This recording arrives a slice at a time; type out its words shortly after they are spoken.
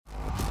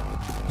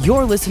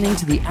You're listening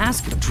to the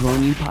Ask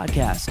Drone U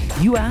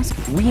podcast. You ask,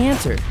 we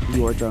answer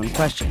your drone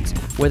questions.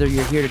 Whether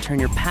you're here to turn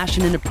your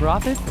passion into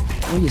profit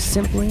or you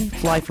simply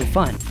fly for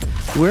fun,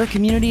 we're a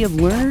community of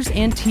learners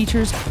and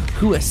teachers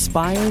who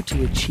aspire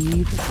to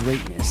achieve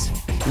greatness.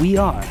 We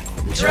are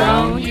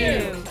Drone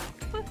U.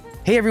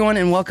 Hey everyone,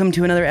 and welcome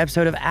to another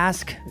episode of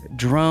Ask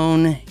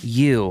Drone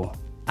U.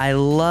 I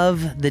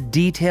love the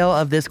detail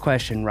of this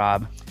question,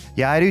 Rob.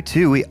 Yeah, I do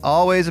too. We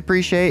always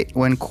appreciate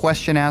when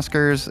question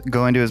askers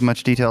go into as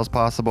much detail as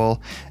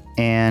possible,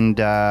 and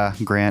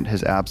Grant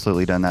has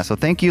absolutely done that. So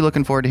thank you.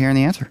 Looking forward to hearing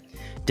the answer.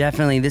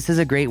 Definitely. This is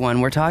a great one.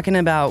 We're talking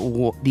about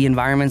the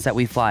environments that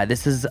we fly.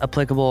 This is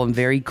applicable in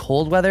very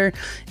cold weather.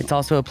 It's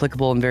also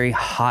applicable in very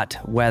hot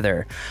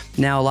weather.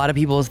 Now, a lot of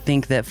people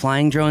think that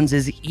flying drones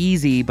is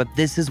easy, but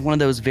this is one of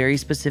those very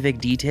specific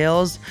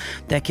details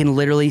that can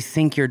literally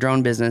sink your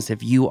drone business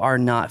if you are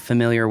not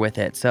familiar with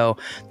it. So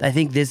I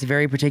think this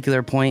very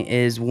particular point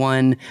is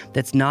one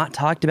that's not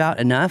talked about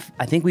enough.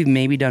 I think we've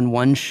maybe done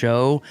one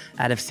show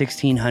out of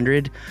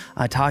 1,600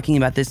 talking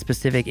about this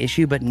specific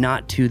issue, but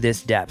not to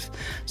this depth.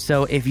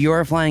 So if you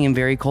are flying in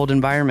very cold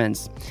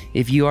environments,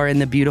 if you are in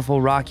the beautiful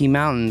Rocky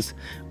Mountains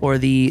or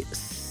the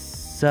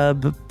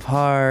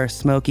subpar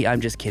Smoky,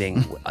 I'm just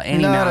kidding.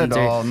 Any Not mountains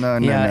at all. No.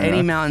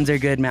 any mountains are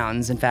good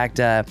mountains. In fact,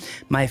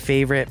 my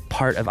favorite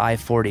part of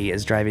I-40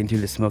 is driving through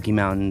the Smoky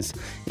Mountains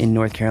in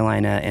North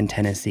Carolina and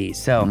Tennessee.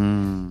 So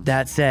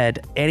that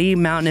said, any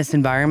mountainous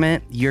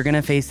environment, you're going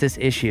to face this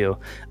issue.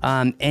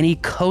 Any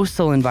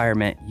coastal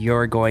environment,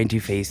 you're going to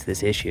face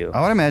this issue.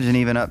 I would imagine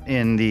even up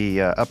in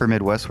the upper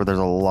Midwest where there's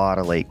a lot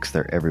of lakes.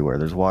 They're everywhere.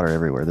 There's water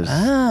everywhere.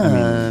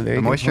 The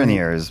moisture in the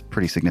air is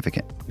pretty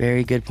significant.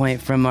 Very good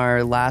point from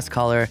our last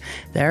caller.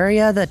 The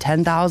area, the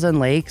 10,000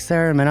 lakes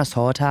there in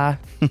Minnesota.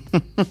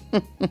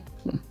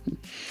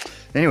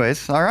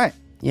 Anyways, all right.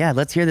 Yeah,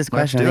 let's hear this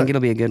question. I think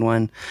it'll be a good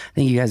one. I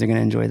think you guys are going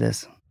to enjoy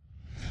this.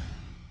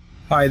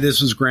 Hi,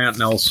 this is Grant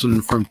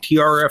Nelson from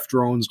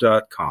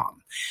trfdrones.com.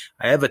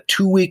 I have a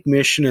 2-week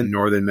mission in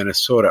northern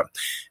Minnesota.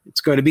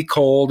 It's going to be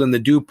cold, and the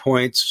dew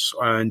points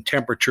and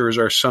temperatures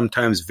are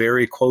sometimes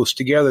very close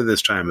together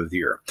this time of the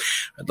year.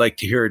 I'd like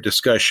to hear a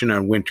discussion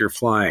on winter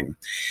flying.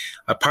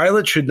 A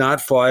pilot should not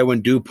fly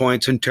when dew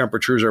points and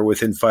temperatures are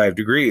within 5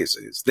 degrees.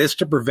 Is this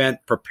to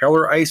prevent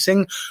propeller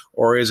icing,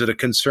 or is it a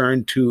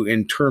concern to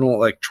internal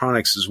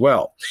electronics as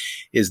well?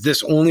 Is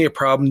this only a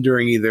problem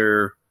during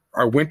either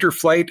our winter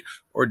flight,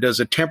 or does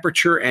a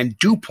temperature and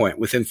dew point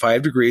within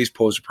 5 degrees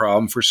pose a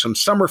problem for some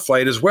summer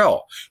flight as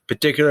well,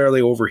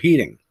 particularly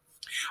overheating?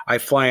 I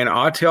fly an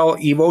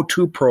Autel Evo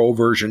 2 Pro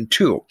version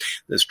 2.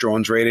 This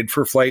drone's rated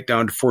for flight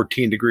down to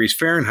 14 degrees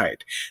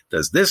Fahrenheit.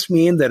 Does this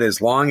mean that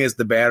as long as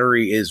the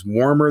battery is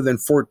warmer than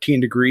 14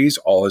 degrees,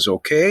 all is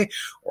okay?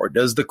 Or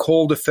does the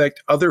cold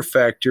affect other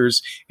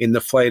factors in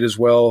the flight as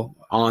well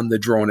on the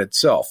drone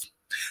itself?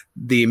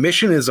 The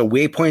mission is a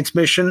waypoints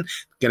mission,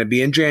 going to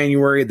be in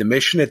January. The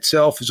mission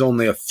itself is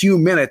only a few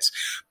minutes,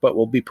 but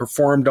will be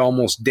performed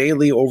almost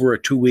daily over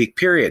a 2-week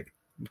period.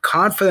 I'm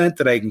confident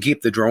that I can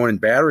keep the drone and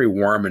battery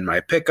warm in my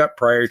pickup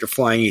prior to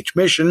flying each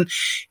mission.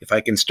 If I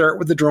can start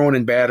with the drone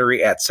and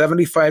battery at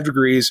 75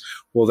 degrees,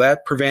 will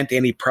that prevent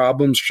any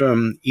problems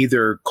from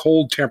either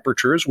cold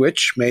temperatures,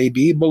 which may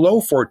be below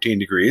 14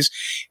 degrees,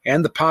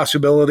 and the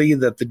possibility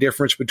that the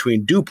difference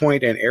between dew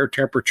point and air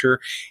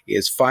temperature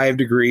is 5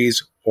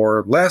 degrees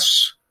or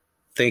less?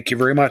 Thank you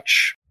very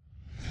much.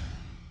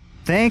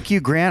 Thank you,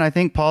 Grant. I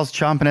think Paul's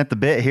chomping at the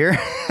bit here.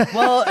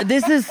 Well,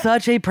 this is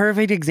such a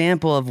perfect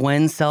example of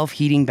when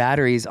self-heating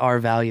batteries are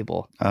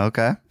valuable.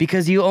 Okay.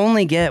 Because you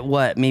only get,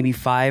 maybe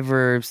 5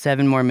 or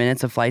 7 more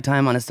minutes of flight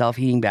time on a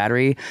self-heating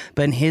battery.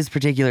 But in his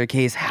particular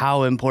case,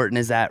 how important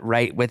is that,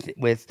 right, with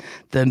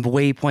the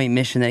waypoint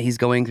mission that he's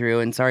going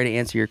through? And sorry to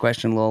answer your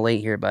question a little late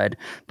here, bud,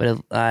 but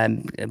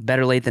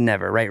better late than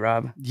never, right,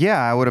 Rob? Yeah,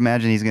 I would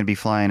imagine he's going to be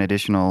flying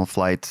additional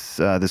flights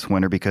this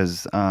winter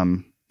because...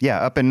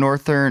 up in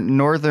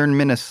northern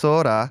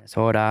Minnesota,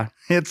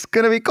 it's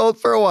going to be cold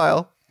for a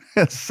while.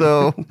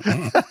 So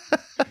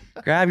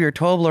grab your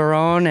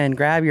Toblerone and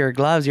grab your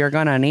gloves. You're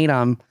going to need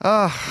them.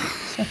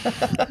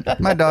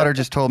 My daughter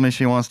just told me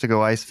she wants to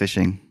go ice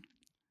fishing.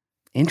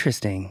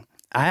 Interesting.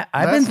 I've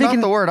That's been thinking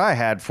not the word I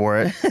had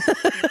for it.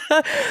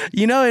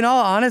 in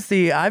all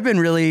honesty, I've been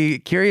really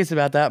curious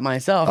about that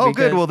myself. Oh,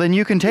 good. Well, then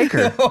you can take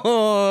her.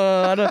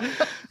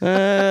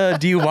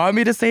 Do you want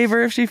me to save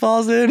her if she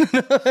falls in?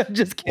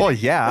 Just kidding. Well,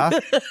 yeah.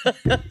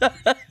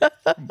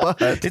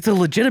 But it's a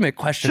legitimate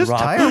question, just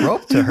Rob. tie a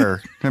rope to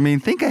her. I mean,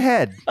 think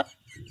ahead.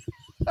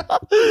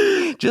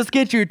 Just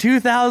get your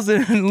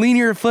 2,000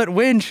 linear foot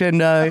winch and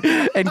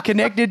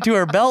connect it to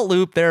her belt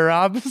loop there,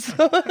 Rob.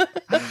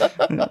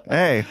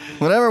 Hey,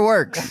 whatever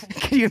works.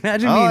 Can you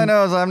imagine? All I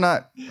know is I'm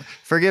not.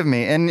 Forgive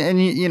me.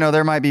 And you know,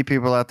 there might be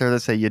people out there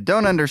that say you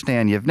don't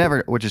understand. You've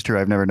never, which is true.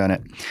 I've never done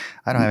it.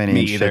 I don't have any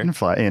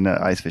interest in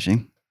ice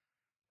fishing.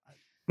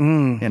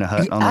 In a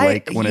hut on the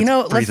lake when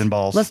it's freezing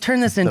balls. Let's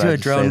turn this into a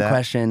drone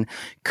question.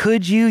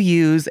 Could you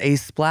use a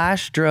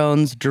Splash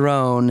Drones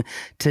drone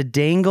to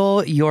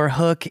dangle your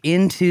hook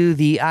into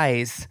the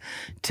ice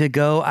to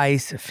go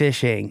ice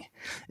fishing?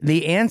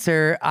 The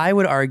answer, I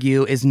would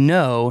argue, is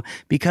no,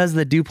 because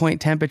the dew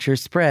point temperature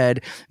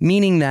spread,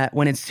 meaning that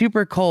when it's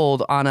super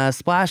cold on a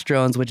splash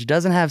drones, which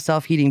doesn't have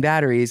self-heating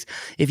batteries,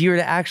 if you were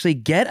to actually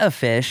get a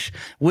fish,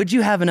 would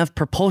you have enough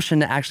propulsion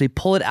to actually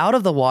pull it out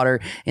of the water?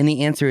 And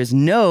the answer is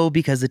no,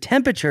 because the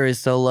temperature is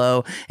so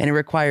low and it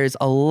requires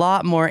a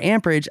lot more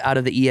amperage out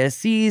of the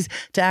ESCs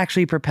to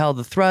actually propel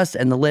the thrust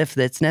and the lift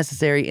that's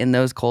necessary in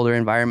those colder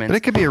environments. But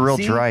it could be a real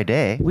dry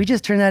day. We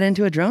just turned that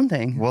into a drone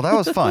thing. Well, that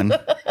was fun.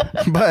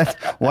 But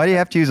why do you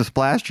have to use a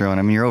splash drone?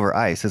 I mean, you're over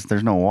ice.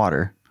 There's no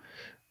water.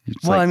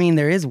 I mean,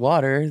 there is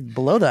water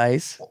below the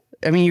ice.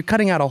 I mean, you're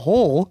cutting out a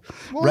hole,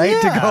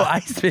 right, to go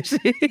ice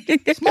fishing.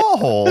 Small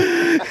hole.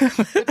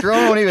 The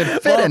drone won't even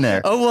fit in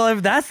there. Oh, well,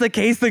 if that's the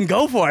case, then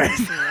go for it.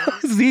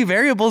 See,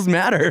 variables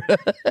matter.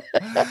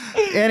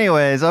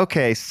 Anyways,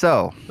 okay,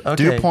 so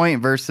dew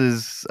point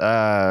versus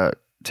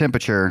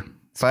temperature,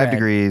 5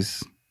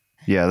 degrees.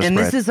 Yeah, and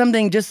this is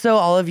something, just so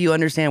all of you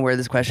understand where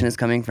this question is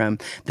coming from.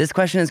 This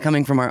question is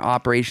coming from our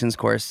operations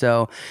course.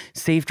 So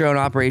safe drone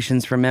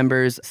operations for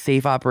members,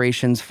 safe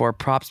operations for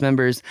props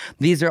members.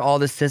 These are all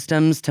the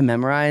systems to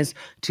memorize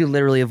to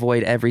literally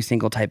avoid every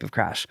single type of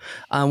crash.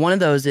 One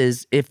of those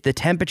is if the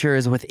temperature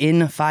is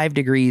within 5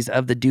 degrees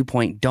of the dew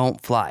point,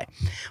 don't fly.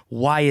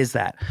 Why is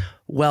that?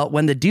 Well,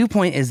 when the dew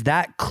point is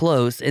that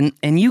close, and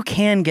you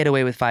can get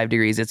away with 5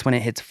 degrees, it's when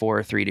it hits 4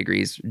 or 3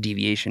 degrees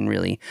deviation,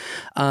 really.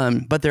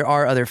 But there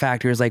are other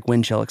factors like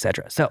wind chill,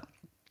 etc. So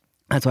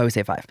that's why we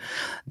say 5.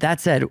 That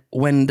said,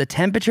 when the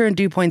temperature and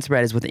dew point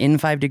spread is within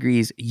 5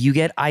 degrees, you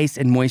get ice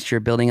and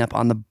moisture building up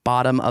on the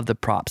bottom of the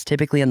props,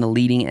 typically on the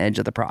leading edge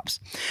of the props.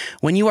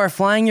 When you are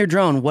flying your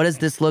drone, what does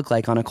this look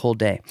like on a cold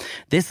day?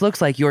 This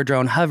looks like your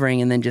drone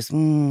hovering and then just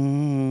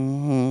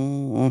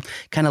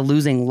kind of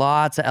losing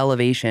lots of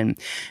elevation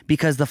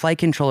because the flight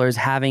controller is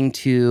having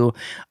to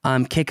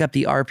kick up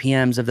the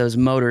RPMs of those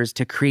motors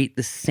to create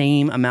the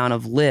same amount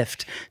of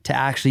lift to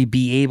actually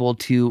be able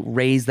to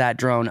raise that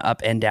drone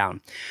up and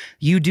down.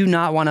 You do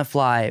not want to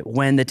fly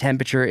when the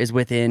temperature is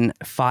within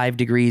 5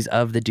 degrees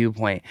of the dew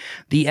point.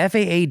 The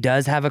FAA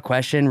does have a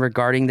question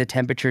regarding the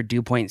temperature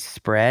dew point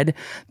spread,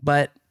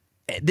 but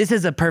this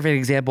is a perfect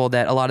example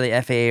that a lot of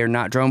the FAA are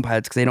not drone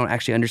pilots because they don't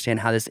actually understand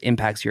how this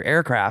impacts your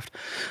aircraft,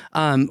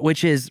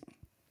 which is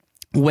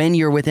when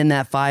you're within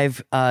that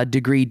 5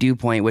 degree dew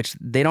point, which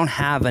they don't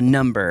have a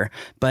number,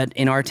 but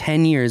in our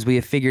 10 years, we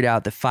have figured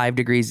out that 5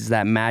 degrees is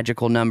that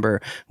magical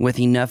number with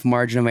enough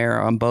margin of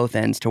error on both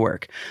ends to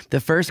work. The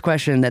first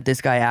question that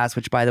this guy asked,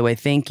 which by the way,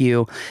 thank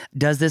you,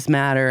 does this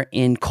matter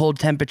in cold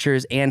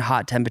temperatures and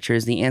hot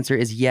temperatures? The answer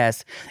is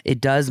yes, it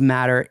does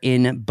matter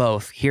in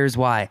both. Here's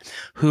why.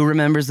 Who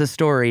remembers the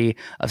story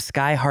of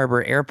Sky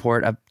Harbor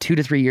Airport of 2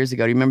 to 3 years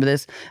ago? Do you remember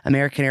this?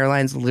 American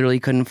Airlines literally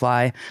couldn't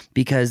fly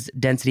because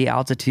density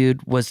altitude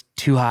was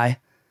too high.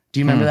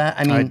 Do you remember that?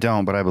 I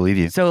don't, but I believe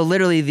you. So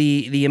literally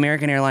the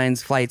American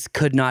Airlines flights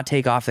could not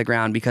take off the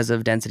ground because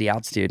of density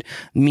altitude,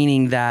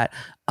 meaning that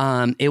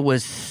it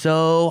was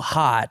so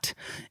hot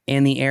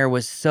and the air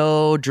was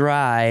so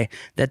dry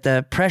that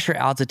the pressure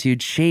altitude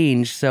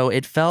changed. So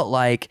it felt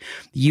like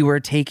you were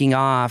taking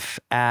off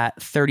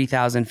at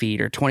 30,000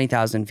 feet or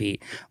 20,000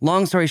 feet.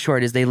 Long story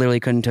short is they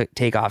literally couldn't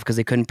take off because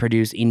they couldn't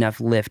produce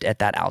enough lift at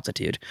that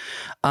altitude.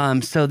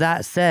 So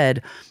that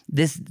said,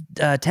 this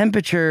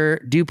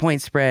temperature dew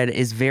point spread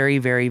is very,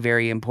 very,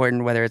 very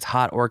important, whether it's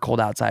hot or cold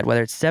outside,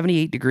 whether it's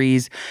 78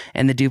 degrees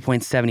and the dew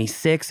point's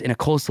 76 in a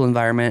coastal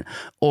environment,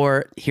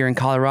 or here in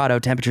Colorado,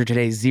 temperature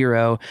today is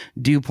 0,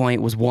 dew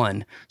point was 1.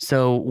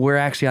 So we're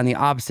actually on the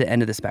opposite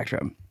end of the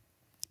spectrum.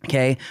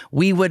 Okay,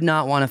 we would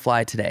not want to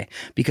fly today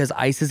because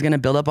ice is going to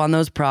build up on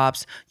those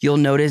props. You'll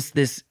notice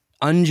this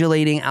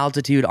undulating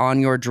altitude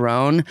on your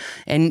drone.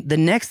 And the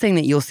next thing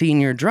that you'll see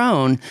in your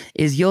drone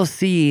is you'll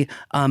see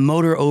a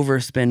motor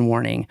overspin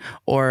warning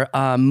or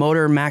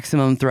motor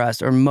maximum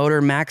thrust or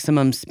motor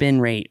maximum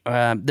spin rate.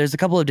 There's a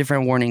couple of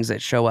different warnings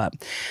that show up.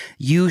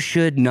 You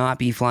should not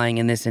be flying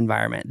in this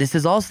environment. This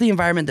is also the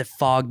environment that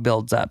fog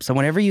builds up. So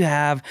whenever you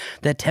have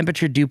that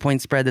temperature dew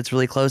point spread that's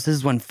really close, this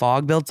is when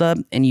fog builds up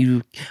and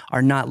you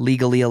are not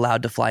legally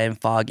allowed to fly in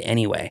fog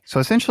anyway. So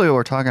essentially what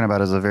we're talking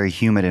about is a very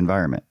humid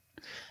environment.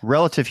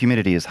 Relative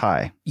humidity is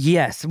high.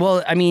 Yes.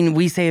 Well, I mean,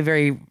 we say a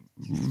very,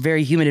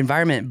 very humid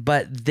environment,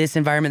 but this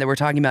environment that we're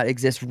talking about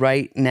exists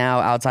right now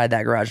outside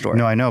that garage door.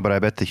 No, I know, but I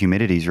bet the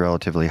humidity is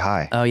relatively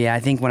high. Oh, yeah. I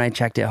think when I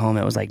checked at home,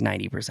 it was like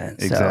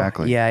 90%.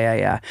 Exactly. So,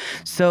 yeah.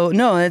 So,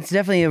 no, that's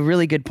definitely a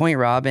really good point,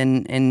 Rob.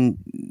 And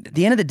at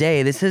the end of the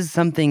day, this is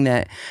something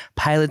that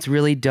pilots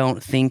really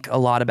don't think a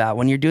lot about.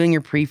 When you're doing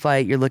your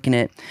pre-flight, you're looking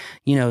at,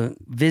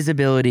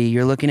 visibility,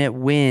 you're looking at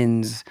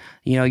winds,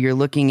 you're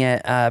looking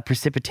at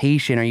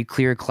precipitation. Are you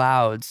clear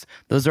clouds?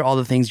 Those are all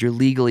the things you're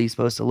legally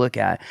supposed to look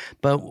at.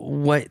 But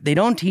what they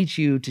don't teach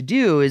you to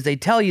do is they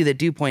tell you that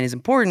dew point is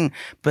important,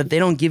 but they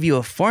don't give you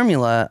a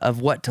formula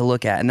of what to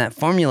look at. And that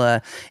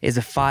formula is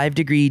a 5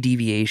 degree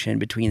deviation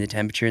between the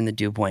temperature and the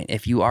dew point.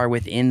 If you are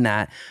within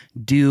that,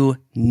 do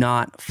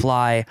not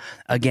fly.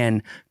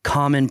 again,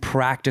 common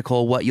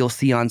practical, what you'll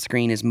see on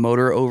screen is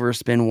motor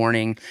overspin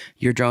warning.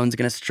 Your drone's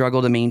going to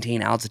struggle to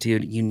maintain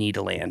altitude. You need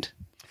to land.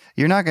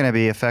 You're not going to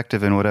be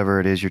effective in whatever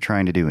it is you're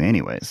trying to do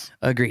anyways.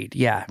 Agreed.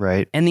 Yeah.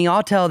 Right. And the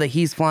Autel that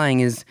he's flying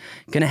is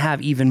going to have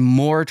even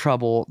more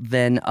trouble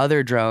than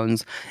other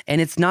drones.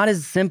 And it's not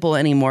as simple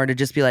anymore to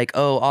just be like,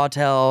 oh,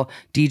 Autel,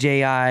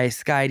 DJI,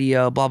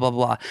 Skydio, blah, blah,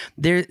 blah.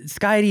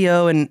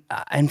 Skydio, and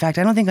in fact,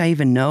 I don't think I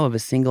even know of a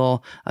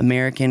single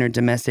American or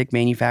domestic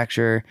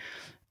manufacturer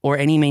or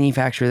any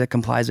manufacturer that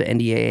complies with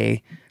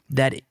NDAA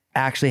that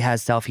actually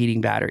has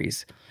self-heating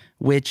batteries.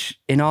 Which,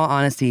 in all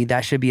honesty,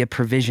 that should be a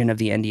provision of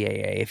the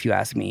NDAA, if you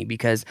ask me,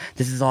 because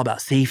this is all about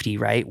safety,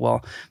 right?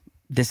 Well,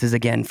 this is,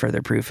 again,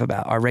 further proof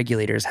about our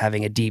regulators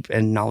having a deep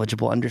and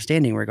knowledgeable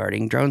understanding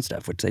regarding drone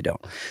stuff, which they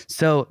don't.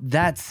 So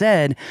that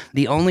said,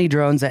 the only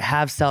drones that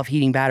have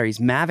self-heating batteries,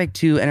 Mavic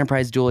 2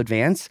 Enterprise Dual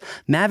Advance,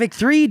 Mavic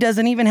 3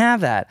 doesn't even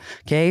have that,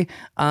 okay?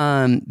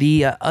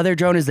 The other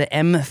drone is the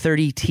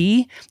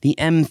M30T. The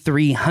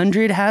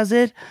M300 has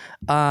it.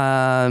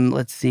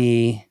 Let's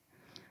see.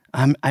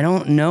 I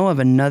don't know of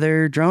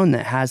another drone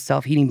that has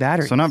self-heating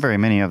batteries. So not very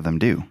many of them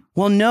do.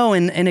 Well, no.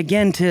 And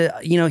again,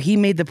 he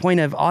made the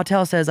point of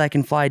Autel says I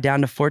can fly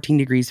down to 14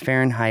 degrees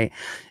Fahrenheit.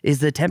 Is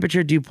the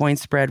temperature dew point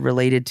spread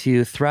related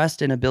to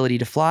thrust and ability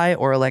to fly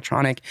or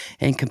electronic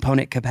and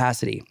component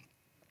capacity?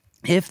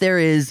 If there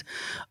is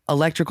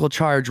electrical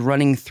charge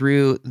running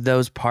through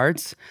those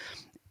parts,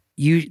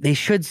 they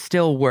should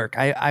still work.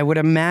 I would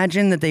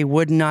imagine that they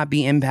would not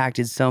be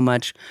impacted so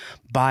much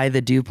by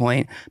the dew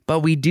point,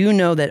 but we do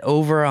know that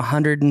over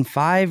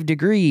 105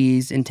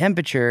 degrees in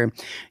temperature,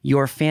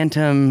 your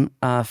phantom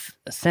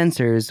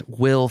sensors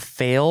will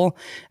fail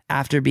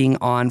after being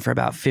on for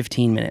about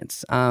 15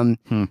 minutes.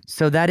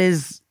 So that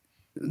is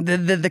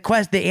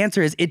the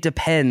answer is it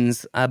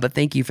depends, but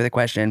thank you for the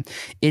question.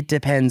 It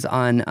depends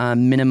on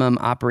minimum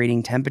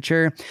operating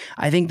temperature.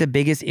 I think the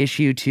biggest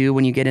issue too,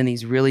 when you get in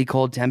these really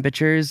cold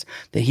temperatures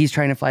that he's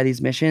trying to fly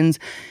these missions,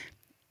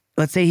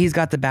 let's say he's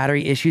got the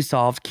battery issue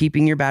solved,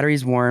 keeping your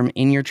batteries warm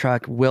in your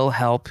truck will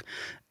help.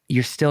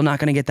 You're still not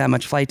going to get that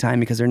much flight time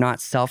because they're not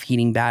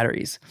self-heating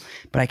batteries.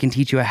 But I can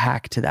teach you a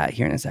hack to that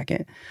here in a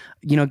second.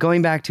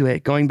 Going back to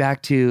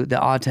the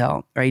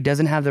Autel, right? He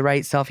doesn't have the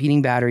right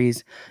self-heating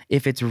batteries.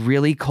 If it's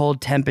really cold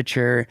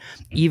temperature,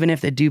 even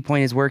if the dew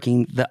point is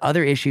working, the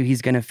other issue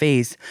he's going to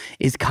face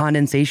is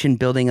condensation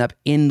building up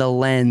in the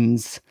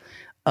lens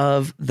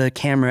of the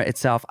camera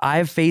itself.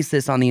 I've faced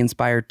this on the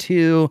Inspire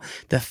 2,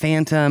 the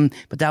Phantom,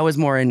 but that was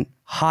more in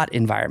hot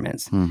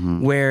environments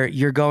where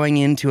you're going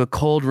into a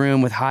cold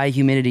room with high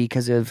humidity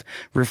because of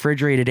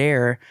refrigerated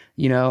air,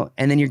 and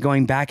then you're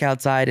going back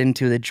outside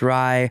into the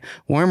dry,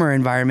 warmer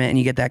environment and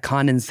you get that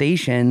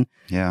condensation.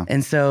 Yeah.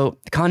 And so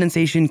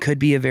condensation could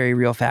be a very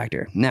real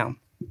factor. Now,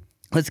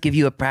 let's give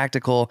you a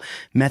practical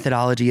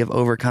methodology of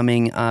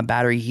overcoming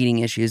battery heating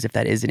issues if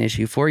that is an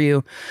issue for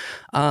you.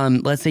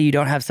 Let's say you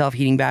don't have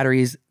self-heating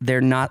batteries.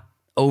 They're not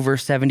over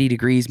 70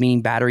 degrees,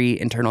 meaning battery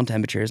internal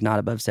temperature is not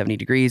above 70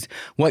 degrees.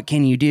 What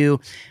can you do?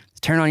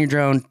 Turn on your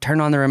drone,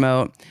 turn on the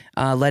remote,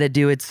 let it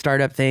do its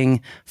startup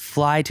thing,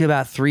 fly to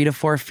about 3 to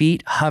 4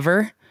 feet,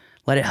 hover,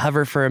 let it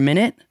hover for a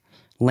minute,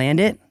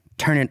 land it,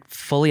 turn it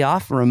fully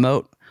off,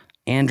 remote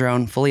and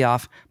drone fully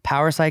off,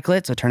 power cycle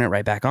it, so turn it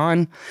right back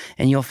on,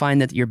 and you'll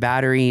find that your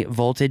battery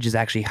voltage is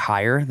actually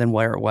higher than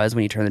where it was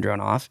when you turn the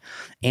drone off,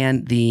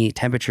 and the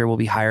temperature will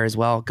be higher as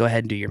well. Go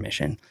ahead and do your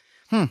mission.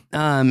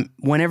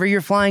 Whenever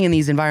you're flying in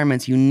these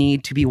environments, you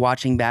need to be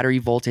watching battery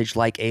voltage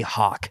like a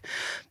hawk.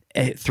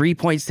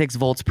 3.6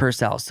 volts per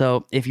cell.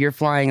 So if you're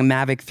flying a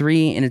Mavic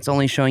 3 and it's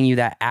only showing you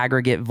that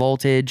aggregate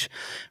voltage,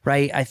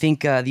 right? I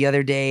think the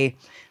other day,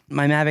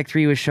 my Mavic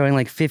 3 was showing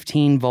like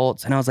 15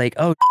 volts and I was like,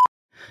 oh,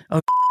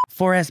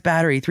 4S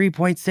battery,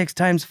 3.6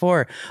 times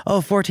 4. Oh,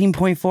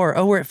 14.4.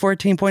 Oh, we're at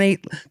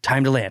 14.8.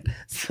 Time to land.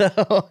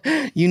 So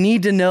you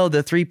need to know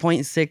the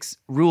 3.6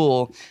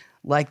 rule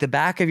like the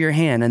back of your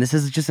hand. And this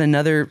is just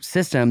another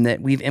system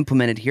that we've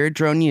implemented here at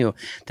Drone U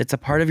that's a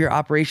part of your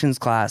operations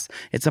class.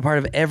 It's a part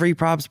of every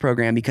props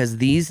program because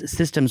these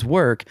systems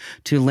work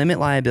to limit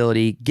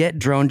liability, get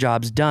drone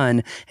jobs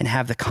done, and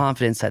have the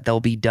confidence that they'll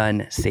be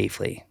done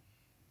safely.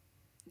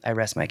 I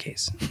rest my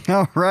case.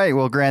 All right.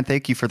 Well, Grant,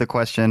 thank you for the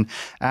question.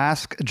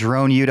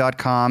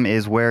 AskDroneU.com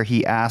is where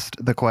he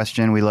asked the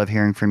question. We love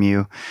hearing from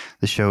you.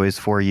 The show is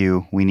for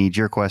you. We need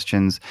your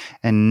questions.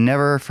 And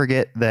never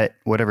forget that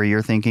whatever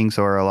you're thinking,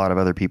 so are a lot of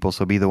other people.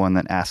 So be the one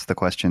that asks the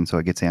question so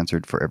it gets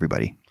answered for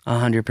everybody.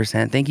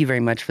 100%. Thank you very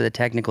much for the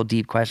technical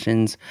deep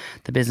questions,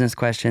 the business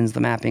questions, the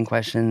mapping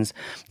questions,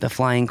 the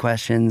flying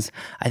questions.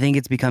 I think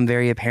it's become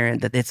very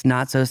apparent that it's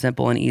not so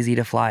simple and easy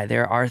to fly.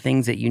 There are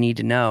things that you need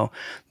to know,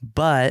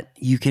 but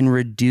you can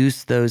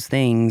reduce those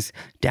things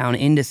down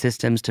into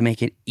systems to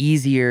make it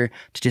easier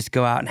to just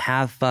go out and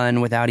have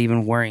fun without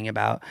even worrying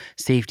about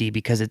safety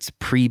because it's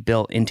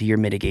pre-built into your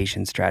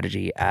mitigation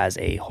strategy as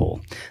a whole.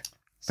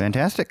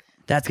 Fantastic.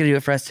 That's going to do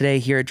it for us today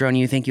here at Drone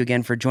U. Thank you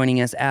again for joining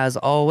us as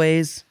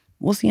always.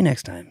 We'll see you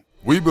next time.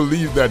 We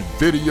believe that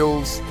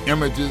videos,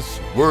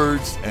 images,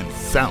 words, and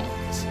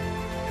sounds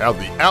have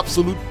the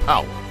absolute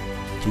power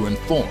to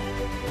inform,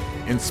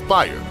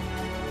 inspire,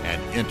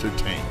 and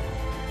entertain.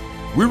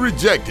 We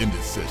reject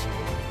indecision,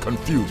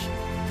 confusion,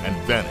 and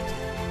vanity,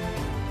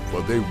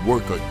 for they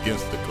work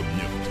against the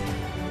community.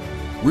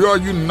 We are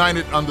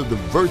united under the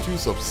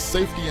virtues of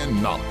safety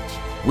and knowledge.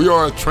 We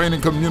are a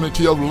training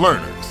community of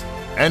learners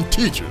and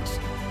teachers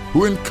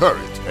who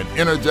encourage and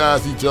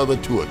energize each other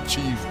to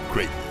achieve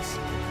greatness.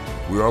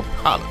 We are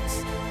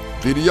pilots,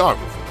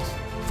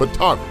 videographers,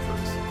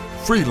 photographers,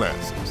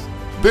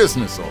 freelancers,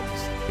 business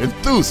owners,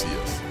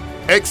 enthusiasts,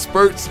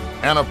 experts,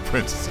 and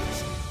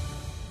apprentices.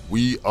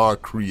 We are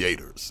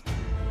creators.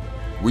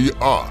 We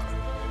are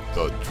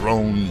the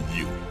Drone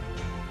U.